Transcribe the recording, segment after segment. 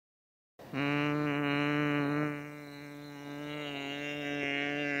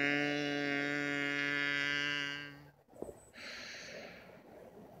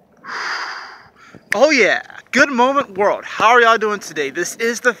Oh yeah, good moment world. How are y'all doing today? This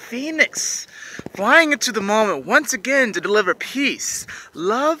is the Phoenix, flying into the moment once again to deliver peace,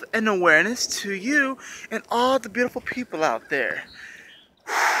 love, and awareness to you and all the beautiful people out there.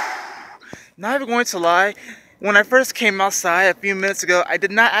 Not even going to lie, when I first came outside a few minutes ago, I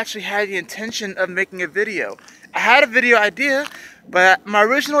did not actually have the intention of making a video. I had a video idea, but my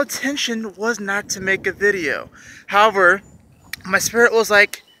original intention was not to make a video. However, my spirit was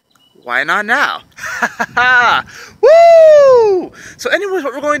like, why not now? Woo! So anyways,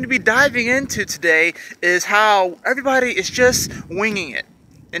 what we're going to be diving into today is how everybody is just winging it,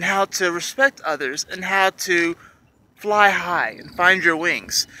 and how to respect others, and how to fly high and find your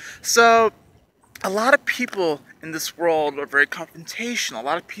wings. So a lot of people in this world are very confrontational. A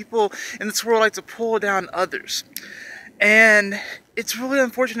lot of people in this world like to pull down others. And it's really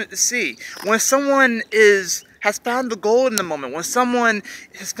unfortunate to see when someone has found the gold in the moment, when someone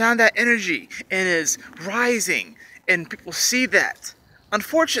has found that energy and is rising, and people see that.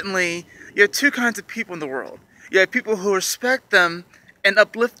 Unfortunately, you have two kinds of people in the world. You have people who respect them and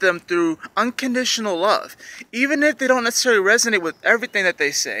uplift them through unconditional love. Even if they don't necessarily resonate with everything that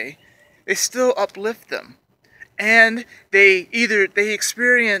they say, they still uplift them. And they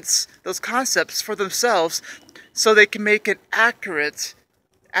experience those concepts for themselves so they can make an accurate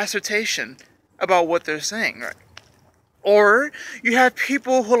assertion about what they're saying, right? Or you have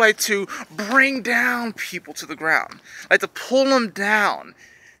people who like to bring down people to the ground, like to pull them down.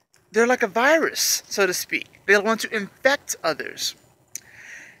 They're like a virus, so to speak. They want to infect others.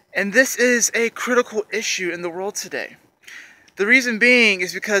 And this is a critical issue in the world today. The reason being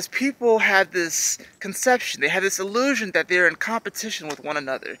is because people have this conception, they have this illusion that they're in competition with one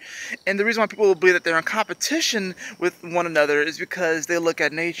another. And the reason why people believe that they're in competition with one another is because they look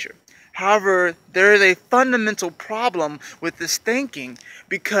at nature. However, there is a fundamental problem with this thinking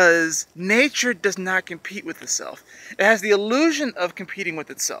because nature does not compete with itself. It has the illusion of competing with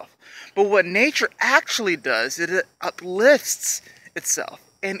itself. But what nature actually does is it uplifts itself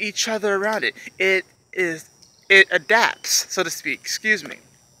and each other around it. It adapts, so to speak, excuse me.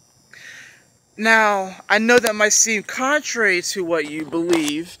 Now, I know that might seem contrary to what you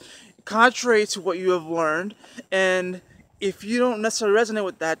believe, contrary to what you have learned, and if you don't necessarily resonate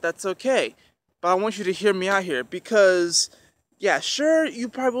with that, that's okay. But I want you to hear me out here, because, yeah, sure, you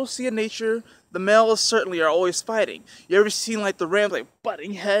probably will see in nature, the males certainly are always fighting. You ever seen like the rams like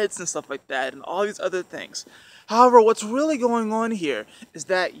butting heads and stuff like that, and all these other things. However, what's really going on here is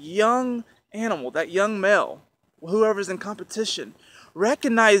that young animal, that young male, whoever's in competition,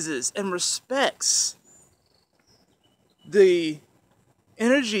 recognizes and respects the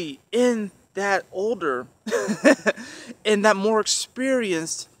energy in that older and that more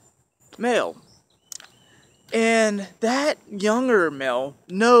experienced male. And that younger male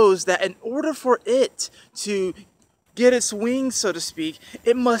knows that in order for it to get its wings, so to speak,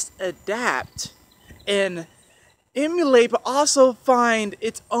 it must adapt and emulate, but also find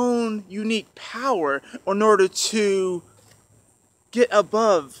its own unique power in order to get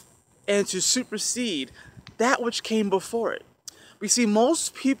above and to supersede that which came before it. We see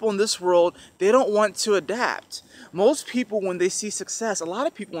most people in this world, they don't want to adapt. Most people, when they see success, a lot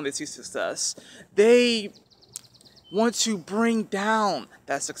of people when they see success, they want to bring down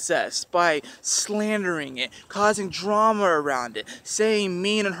that success by slandering it, causing drama around it, saying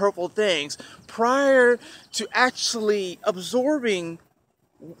mean and hurtful things, prior to actually absorbing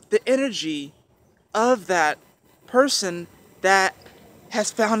the energy of that person that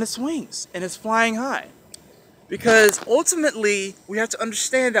has found its wings and is flying high. Because ultimately, we have to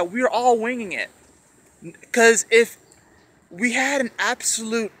understand that we're all winging it. Because if we had an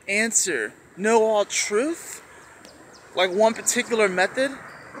absolute answer, know all truth, like one particular method,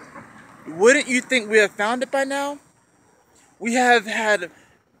 wouldn't you think we have found it by now? We have had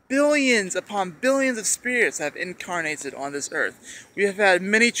billions upon billions of spirits have incarnated on this earth. We have had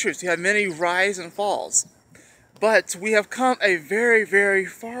many truths, we have many rise and falls. But we have come a very, very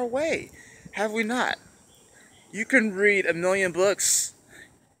far way, have we not? You can read a million books,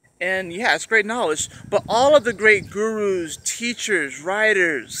 and yeah, it's great knowledge, but all of the great gurus, teachers,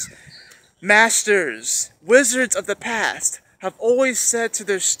 writers, masters, wizards of the past have always said to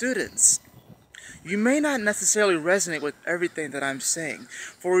their students, you may not necessarily resonate with everything that I'm saying.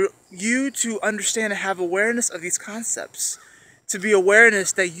 For you to understand and have awareness of these concepts, to be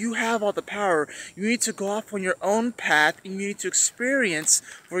awareness that you have all the power, you need to go off on your own path and you need to experience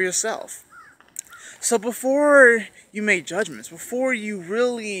for yourself. So before you make judgments, before you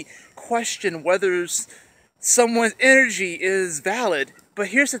really question whether someone's energy is valid, But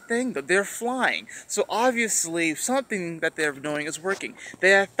here's the thing though, they're flying. So obviously something that they're doing is working.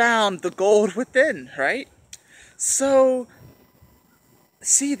 They have found the gold within, right? So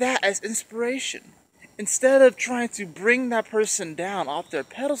see that as inspiration. Instead of trying to bring that person down off their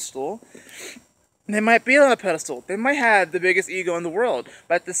pedestal, they might be on a pedestal. They might have the biggest ego in the world.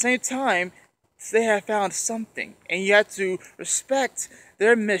 But at the same time, they have found something. And you have to respect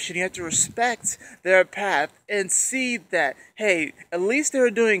their mission. You have to respect their path and see that, hey, at least they're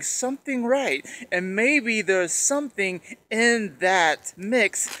doing something right. And maybe there's something in that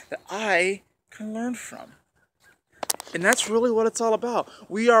mix that I can learn from. And that's really what it's all about.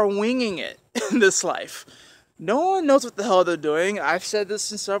 We are winging it in this life. No one knows what the hell they're doing. I've said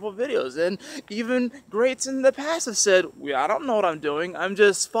this in several videos, and even greats in the past have said, I don't know what I'm doing. I'm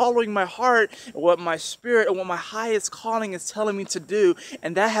just following my heart and what my spirit and what my highest calling is telling me to do,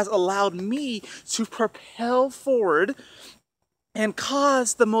 and that has allowed me to propel forward and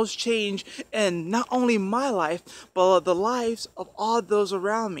cause the most change in not only my life, but the lives of all those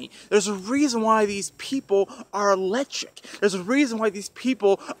around me. There's a reason why these people are electric. There's a reason why these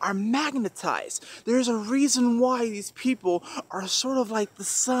people are magnetized. There's a reason why these people are sort of like the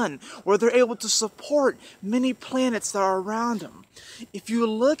sun, where they're able to support many planets that are around them. If you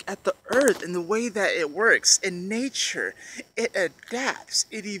look at the earth and the way that it works in nature, it adapts,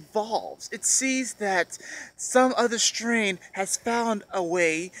 it evolves. It sees that some other strain has found a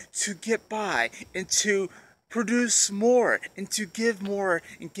way to get by and to produce more and to give more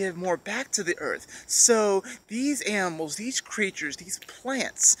and give more back to the earth. So these animals, these creatures, these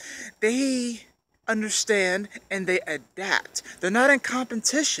plants, they understand and they adapt. They're not in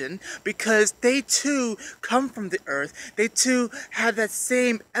competition because they too come from the earth. They too have that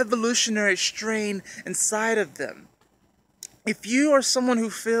same evolutionary strain inside of them. If you are someone who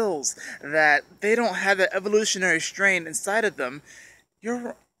feels that they don't have that evolutionary strain inside of them,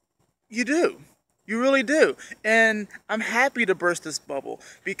 you do. You really do. And I'm happy to burst this bubble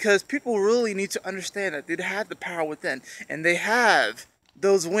because people really need to understand that they have the power within and they have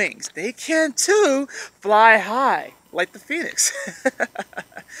those wings. They can too fly high like the phoenix.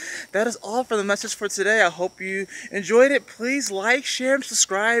 That is all for the message for today. I hope you enjoyed it. Please like, share, and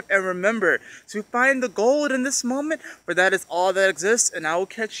subscribe. And remember to find the gold in this moment, for that is all that exists. And I will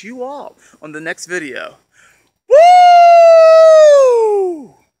catch you all on the next video. Woo!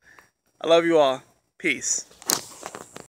 I love you all. Peace.